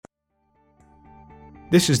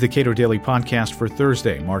This is the Cato Daily Podcast for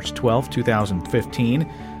Thursday, March 12,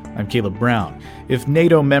 2015. I'm Caleb Brown. If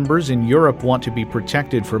NATO members in Europe want to be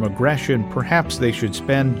protected from aggression, perhaps they should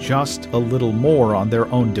spend just a little more on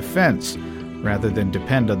their own defense, rather than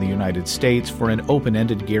depend on the United States for an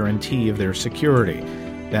open-ended guarantee of their security.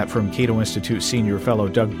 That from Cato Institute senior fellow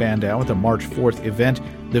Doug Bandow at the March 4th event,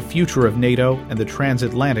 The Future of NATO and the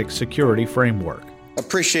Transatlantic Security Framework.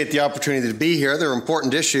 Appreciate the opportunity to be here. There are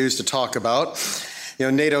important issues to talk about.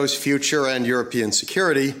 NATO's future and European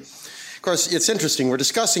security. Of course, it's interesting. We're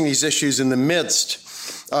discussing these issues in the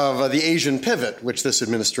midst of the Asian pivot, which this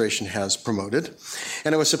administration has promoted.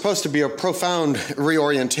 And it was supposed to be a profound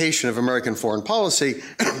reorientation of American foreign policy.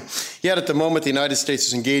 Yet at the moment, the United States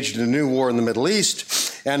is engaged in a new war in the Middle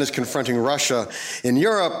East and is confronting Russia in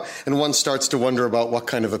Europe. And one starts to wonder about what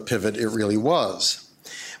kind of a pivot it really was.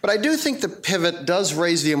 But I do think the pivot does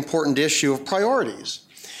raise the important issue of priorities,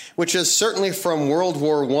 which is certainly from World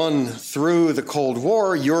War I through the Cold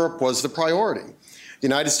War, Europe was the priority. The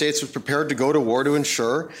United States was prepared to go to war to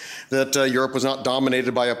ensure that Europe was not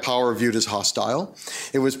dominated by a power viewed as hostile.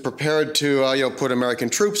 It was prepared to put American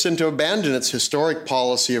troops in to abandon its historic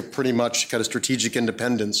policy of pretty much kind of strategic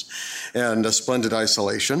independence and a splendid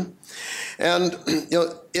isolation. And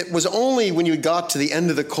it was only when you got to the end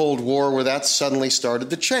of the Cold War where that suddenly started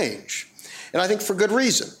to change. And I think for good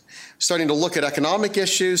reason. Starting to look at economic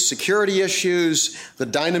issues, security issues, the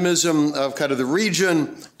dynamism of kind of the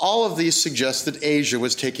region, all of these suggest that Asia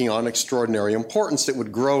was taking on extraordinary importance that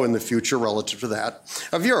would grow in the future relative to that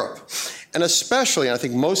of Europe. And especially, and I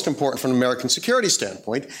think most important from an American security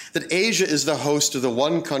standpoint, that Asia is the host of the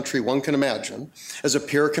one country one can imagine as a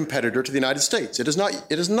peer competitor to the United States. It is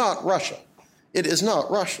not Russia. It is not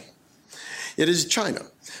Russia. It is China.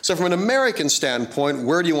 So from an American standpoint,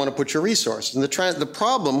 where do you want to put your resources? And the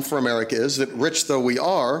problem for America is that, rich though we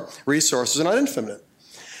are, resources are not infinite.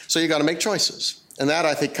 So you got to make choices. And that,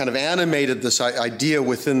 I think, kind of animated this idea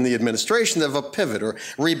within the administration of a pivot or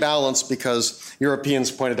rebalance, because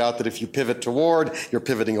Europeans pointed out that if you pivot toward, you're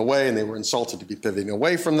pivoting away, and they were insulted to be pivoting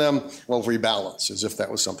away from them. Well, rebalance, as if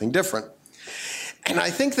that was something different. And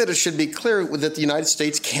I think that it should be clear that the United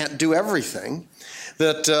States can't do everything.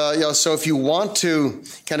 That, so if you want to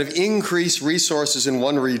kind of increase resources in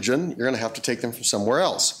one region, you're going to have to take them from somewhere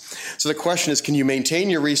else. So the question is, can you maintain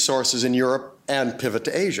your resources in Europe and pivot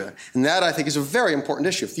to Asia? And that, I think, is a very important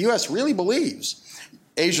issue. If the U.S. really believes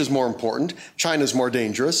Asia is more important, China is more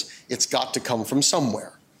dangerous, it's got to come from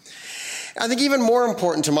somewhere. I think even more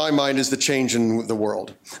important to my mind is the change in the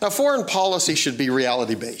world. Now, foreign policy should be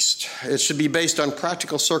reality-based. It should be based on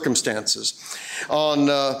practical circumstances, on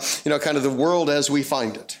kind of the world as we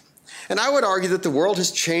find it. And I would argue that the world has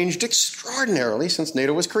changed extraordinarily since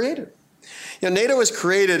NATO was created. NATO was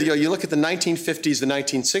created, you look at the 1950s, the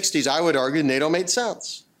 1960s, I would argue NATO made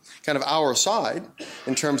sense. Kind of our side,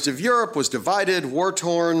 in terms of Europe, was divided,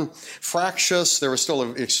 war-torn, fractious. There was still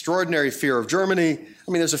an extraordinary fear of Germany.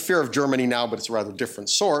 I mean, there's a fear of Germany now, but it's a rather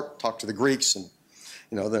different sort. Talk to the Greeks, and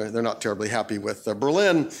they're not terribly happy with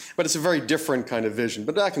Berlin, but it's a very different kind of vision.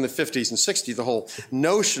 But back in the 50s and 60s, the whole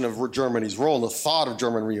notion of Germany's role and the thought of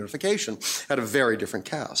German reunification had a very different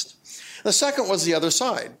cast. The second was the other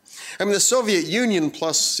side. I mean, the Soviet Union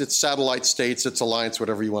plus its satellite states, its alliance,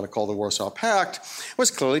 whatever you want to call the Warsaw Pact,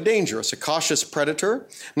 was clearly dangerous, a cautious predator,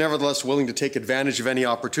 nevertheless willing to take advantage of any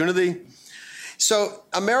opportunity. So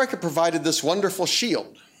America provided this wonderful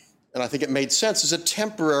shield, and I think it made sense as a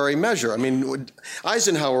temporary measure. I mean,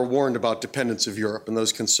 Eisenhower warned about dependence of Europe, and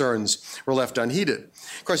those concerns were left unheeded.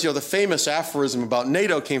 Of course, the famous aphorism about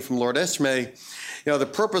NATO came from Lord Esme. The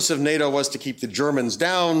purpose of NATO was to keep the Germans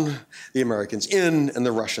down, the Americans in, and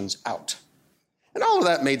the Russians out. And all of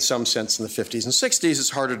that made some sense in the 50s and 60s.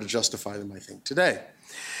 It's harder to justify them, I think, today.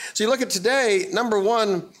 So you look at today, number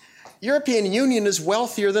one, European Union is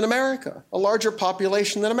wealthier than America, a larger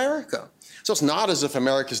population than America. So it's not as if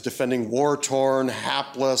America is defending war-torn,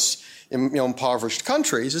 hapless, impoverished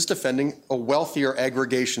countries. It's defending a wealthier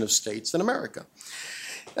aggregation of states than America.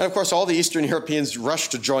 And of course, all the Eastern Europeans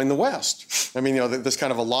rushed to join the West. I mean, this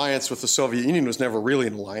kind of alliance with the Soviet Union was never really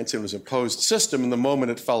an alliance. It was an imposed system, and the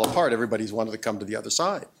moment it fell apart, everybody's wanted to come to the other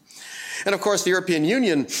side. And of course, the European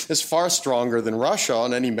Union is far stronger than Russia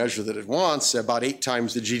on any measure that it wants, about 8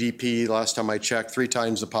 times the GDP, last time I checked, 3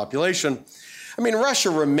 times the population. I mean,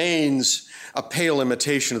 Russia remains a pale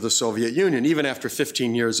imitation of the Soviet Union, even after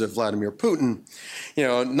 15 years of Vladimir Putin.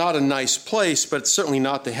 Not a nice place, but it's certainly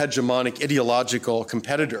not the hegemonic ideological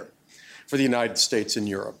competitor for the United States and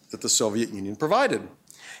Europe that the Soviet Union provided.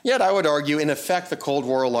 Yet I would argue, in effect, the Cold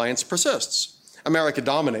War alliance persists. America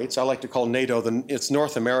dominates. I like to call NATO, it's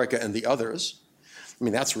North America and the others. I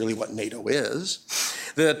mean, that's really what NATO is.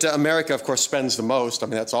 that America, of course, spends the most. I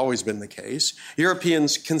mean, that's always been the case.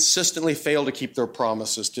 Europeans consistently fail to keep their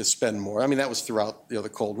promises to spend more. I mean, that was throughout the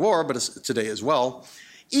Cold War, but it's today as well.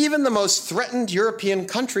 Even the most threatened European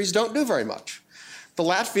countries don't do very much. The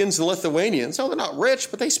Latvians and Lithuanians, they're not rich,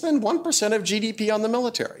 but they spend 1% of GDP on the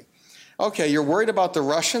military. Okay, you're worried about the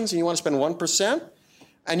Russians and you want to spend 1%?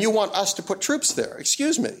 And you want us to put troops there?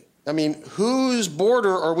 Excuse me. I mean, whose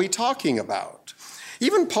border are we talking about?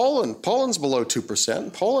 Even Poland's below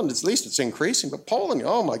 2%. Poland, at least it's increasing, but Poland,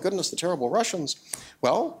 oh my goodness, the terrible Russians.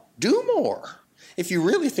 Well, do more. If you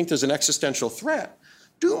really think there's an existential threat,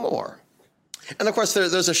 do more. And of course,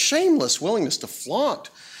 there's a shameless willingness to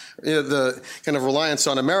flaunt the kind of reliance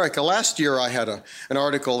on America. Last year, I had an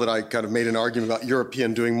article that I kind of made an argument about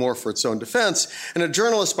European doing more for its own defense, and a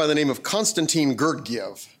journalist by the name of Konstantin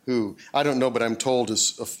Georgiev, who I don't know, but I'm told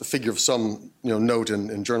is a figure of some note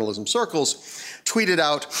in journalism circles, tweeted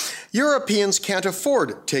out, "Europeans can't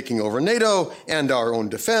afford taking over NATO and our own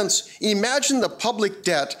defense. Imagine the public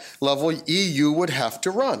debt level EU would have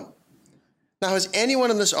to run." Now, has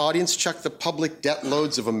anyone in this audience checked the public debt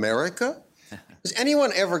loads of America? Has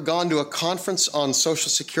anyone ever gone to a conference on Social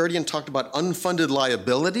Security and talked about unfunded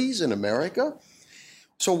liabilities in America?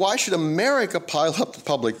 So why should America pile up the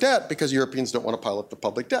public debt? Because Europeans don't want to pile up the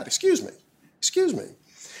public debt. Excuse me.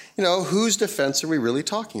 Whose defense are we really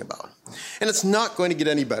talking about? And it's not going to get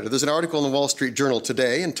any better. There's an article in the Wall Street Journal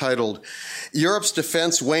today entitled, "Europe's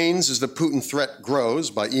Defense Wanes as the Putin Threat Grows"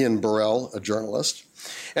 by Ian Burrell, a journalist.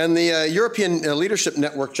 And the European Leadership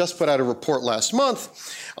Network just put out a report last month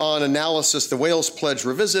on analysis, the Wales Pledge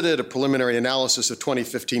Revisited, a preliminary analysis of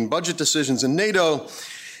 2015 budget decisions in NATO.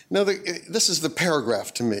 Now, this is the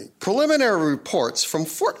paragraph to me. Preliminary reports from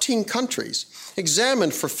 14 countries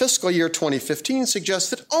examined for fiscal year 2015 suggest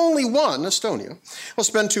that only one, Estonia, will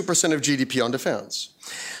spend 2% of GDP on defense.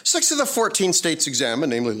 6 of the 14 states examined,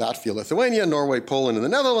 namely Latvia, Lithuania, Norway, Poland, and the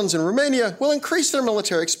Netherlands, and Romania, will increase their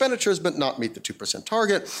military expenditures but not meet the 2%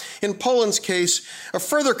 target. In Poland's case, a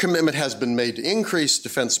further commitment has been made to increase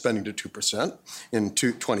defense spending to 2% in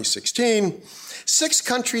 2016. 6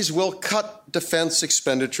 countries will cut defense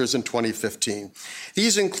expenditures in 2015.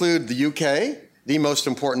 These include the UK, the most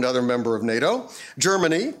important other member of NATO,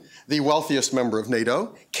 Germany, the wealthiest member of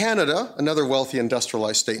NATO, Canada, another wealthy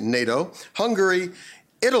industrialized state in NATO, Hungary,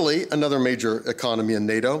 Italy, another major economy in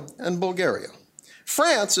NATO, and Bulgaria.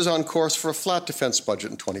 France is on course for a flat defense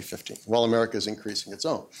budget in 2015, while America is increasing its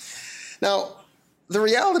own. Now, the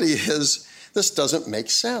reality is this doesn't make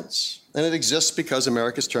sense, and it exists because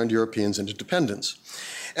America's turned Europeans into dependents.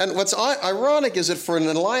 And what's ironic is that for an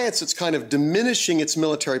alliance that's kind of diminishing its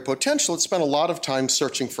military potential, it spent a lot of time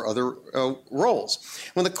searching for other roles.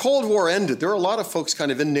 When the Cold War ended, there were a lot of folks kind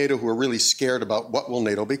of in NATO who were really scared about what will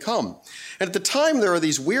NATO become. And at the time, there were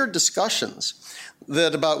these weird discussions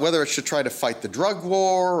about whether it should try to fight the drug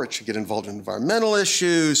war, or it should get involved in environmental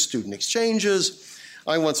issues, student exchanges.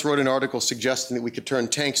 I once wrote an article suggesting that we could turn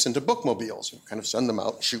tanks into bookmobiles and kind of send them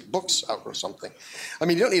out and shoot books out or something. I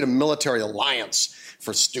mean, you don't need a military alliance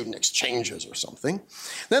for student exchanges or something.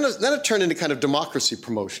 Then it turned into kind of democracy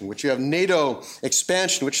promotion, which you have NATO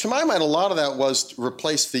expansion, which to my mind, a lot of that was to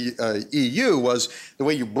replace the EU, was the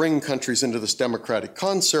way you bring countries into this democratic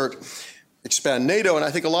concert, expand NATO. And I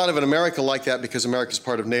think a lot of it, America like that because America's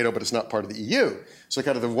part of NATO, but it's not part of the EU. So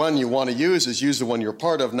kind of the one you want to use is use the one you're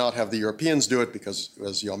part of, not have the Europeans do it because,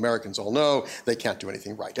 as you Americans all know, they can't do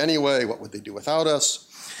anything right anyway. What would they do without us?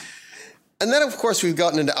 And then, of course, we've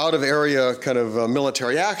gotten into out-of-area kind of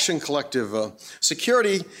military action, collective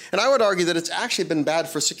security. And I would argue that it's actually been bad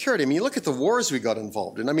for security. I mean, you look at the wars we got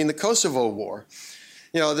involved in. I mean, the Kosovo War.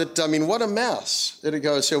 What a mess.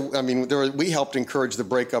 We helped encourage the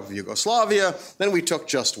breakup of Yugoslavia. Then we took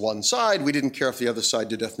just one side. We didn't care if the other side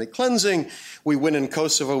did ethnic cleansing. We win in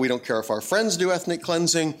Kosovo. We don't care if our friends do ethnic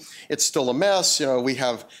cleansing. It's still a mess. We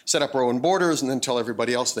have set up our own borders and then tell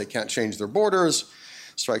everybody else they can't change their borders.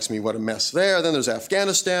 Strikes me what a mess there. Then there's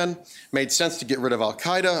Afghanistan. Made sense to get rid of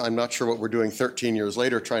al-Qaeda. I'm not sure what we're doing 13 years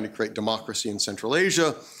later, trying to create democracy in Central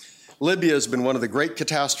Asia. Libya has been one of the great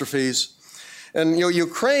catastrophes. And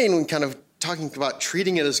Ukraine, kind of talking about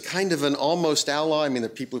treating it as kind of an almost ally. I mean,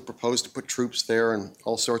 there are people who propose to put troops there and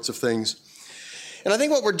all sorts of things. And I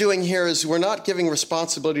think what we're doing here is we're not giving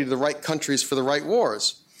responsibility to the right countries for the right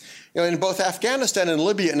wars. In both Afghanistan and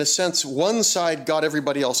Libya, in a sense, one side got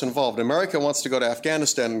everybody else involved. America wants to go to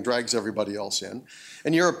Afghanistan and drags everybody else in.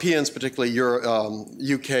 And Europeans, particularly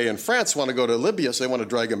UK and France, want to go to Libya, so they want to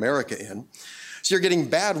drag America in. So you're getting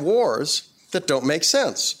bad wars that don't make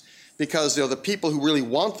sense because the people who really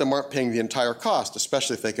want them aren't paying the entire cost,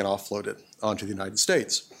 especially if they can offload it onto the United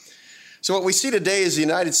States. So what we see today is the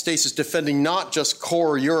United States is defending not just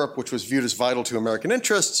core Europe, which was viewed as vital to American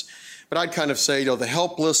interests, but I'd kind of say, the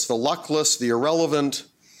helpless, the luckless, the irrelevant.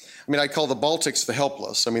 I mean, I'd call the Baltics the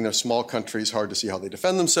helpless. I mean, they're small countries, hard to see how they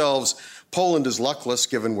defend themselves. Poland is luckless,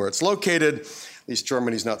 given where it's located. At least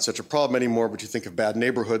Germany's not such a problem anymore, but you think of bad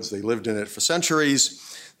neighborhoods, they lived in it for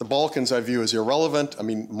centuries. The Balkans I view as irrelevant. I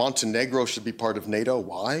mean, Montenegro should be part of NATO.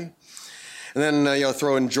 Why? And then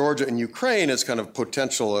throw in Georgia and Ukraine as kind of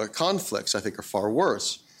potential conflicts, I think are far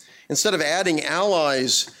worse. Instead of adding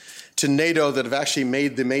allies to NATO that have actually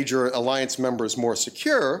made the major alliance members more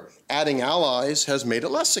secure, adding allies has made it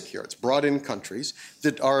less secure. It's brought in countries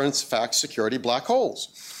that are in fact security black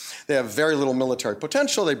holes. They have very little military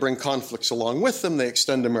potential. They bring conflicts along with them. They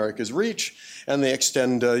extend America's reach, and they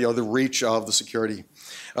extend the reach of the security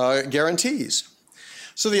guarantees.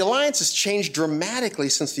 So the alliance has changed dramatically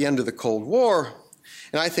since the end of the Cold War,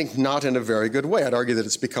 and I think not in a very good way. I'd argue that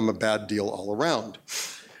it's become a bad deal all around.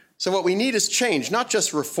 So what we need is change, not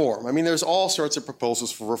just reform. I mean, there's all sorts of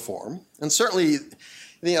proposals for reform, and certainly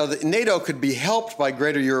NATO could be helped by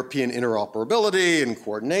greater European interoperability and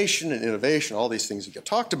coordination and innovation, all these things that get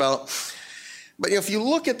talked about. But if you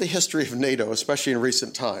look at the history of NATO, especially in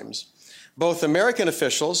recent times, both American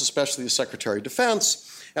officials, especially the Secretary of Defense,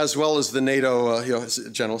 as well as the NATO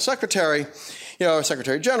General Secretary,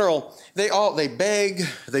 Secretary General, they beg,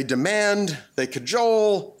 they demand, they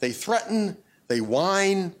cajole, they threaten, they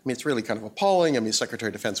whine. I mean, it's really kind of appalling. I mean, Secretary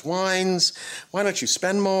of Defense whines. Why don't you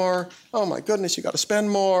spend more? Oh my goodness, you got to spend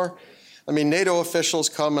more. I mean, NATO officials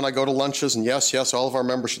come and I go to lunches and yes, all of our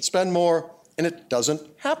members should spend more, and it doesn't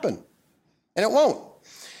happen. And it won't.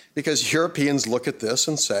 Because Europeans look at this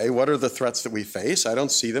and say, what are the threats that we face? I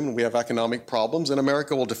don't see them, and we have economic problems, and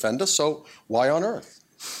America will defend us, so why on earth?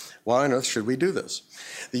 Why on earth should we do this?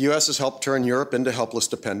 The U.S. has helped turn Europe into helpless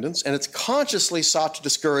dependence, and it's consciously sought to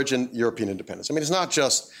discourage European independence. I mean, it's not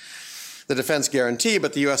just the defense guarantee,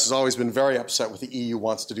 but the U.S. has always been very upset with the EU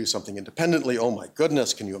wants to do something independently. Oh my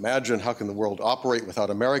goodness, can you imagine? How can the world operate without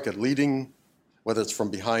America leading? Whether it's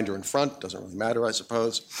from behind or in front, doesn't really matter, I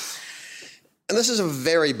suppose. And this is a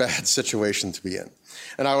very bad situation to be in.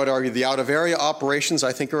 And I would argue the out-of-area operations,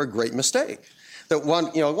 I think, are a great mistake. That one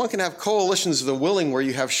can have coalitions of the willing where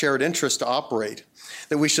you have shared interests to operate.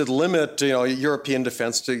 That we should limit, European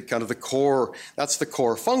defense to kind of the core. That's the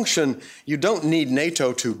core function. You don't need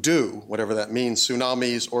NATO to do whatever that means,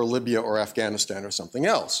 tsunamis or Libya or Afghanistan or something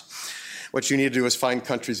else. What you need to do is find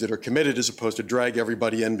countries that are committed as opposed to drag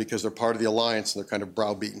everybody in because they're part of the alliance and they're kind of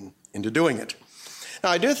browbeaten into doing it. Now,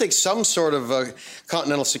 I do think some sort of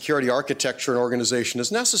continental security architecture and organization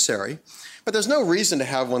is necessary, but there's no reason to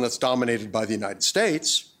have one that's dominated by the United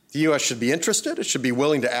States. The U.S. should be interested. It should be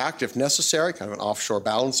willing to act if necessary, kind of an offshore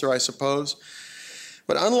balancer, I suppose.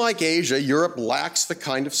 But unlike Asia, Europe lacks the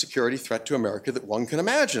kind of security threat to America that one can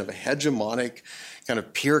imagine, of a hegemonic kind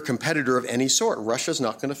of peer competitor of any sort. Russia's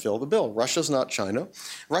not going to fill the bill. Russia's not China.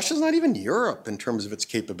 Russia's not even Europe in terms of its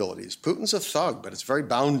capabilities. Putin's a thug, but it's very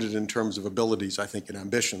bounded in terms of abilities, I think, and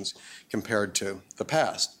ambitions compared to the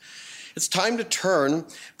past. It's time to turn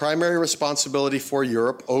primary responsibility for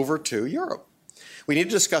Europe over to Europe. We need to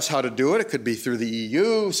discuss how to do it. It could be through the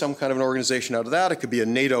EU, some kind of an organization out of that. It could be a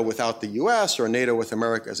NATO without the US or a NATO with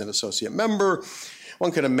America as an associate member.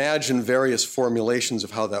 One could imagine various formulations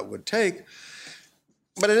of how that would take.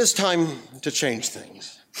 But it is time to change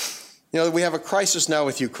things. We have a crisis now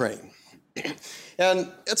with Ukraine,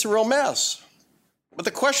 and it's a real mess. But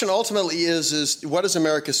the question ultimately is what is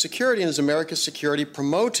America's security, and is America's security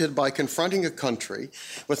promoted by confronting a country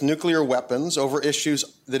with nuclear weapons over issues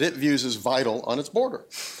that it views as vital on its border?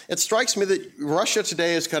 It strikes me that Russia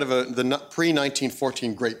today is kind of the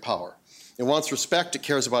pre-1914 great power. It wants respect, it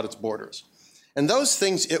cares about its borders. And those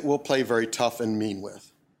things it will play very tough and mean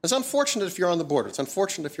with. It's unfortunate if you're on the border. It's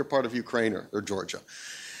unfortunate if you're part of Ukraine or Georgia.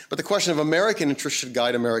 But the question of American interest should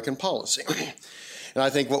guide American policy. And I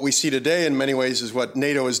think what we see today in many ways is what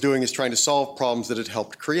NATO is doing is trying to solve problems that it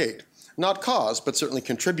helped create. Not caused, but certainly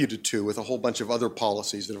contributed to with a whole bunch of other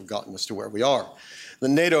policies that have gotten us to where we are. The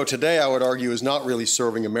NATO today, I would argue, is not really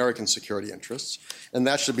serving American security interests, and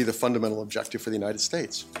that should be the fundamental objective for the United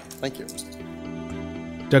States. Thank you.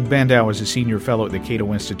 Doug Bandow is a senior fellow at the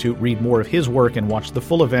Cato Institute. Read more of his work and watch the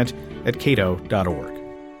full event at cato.org.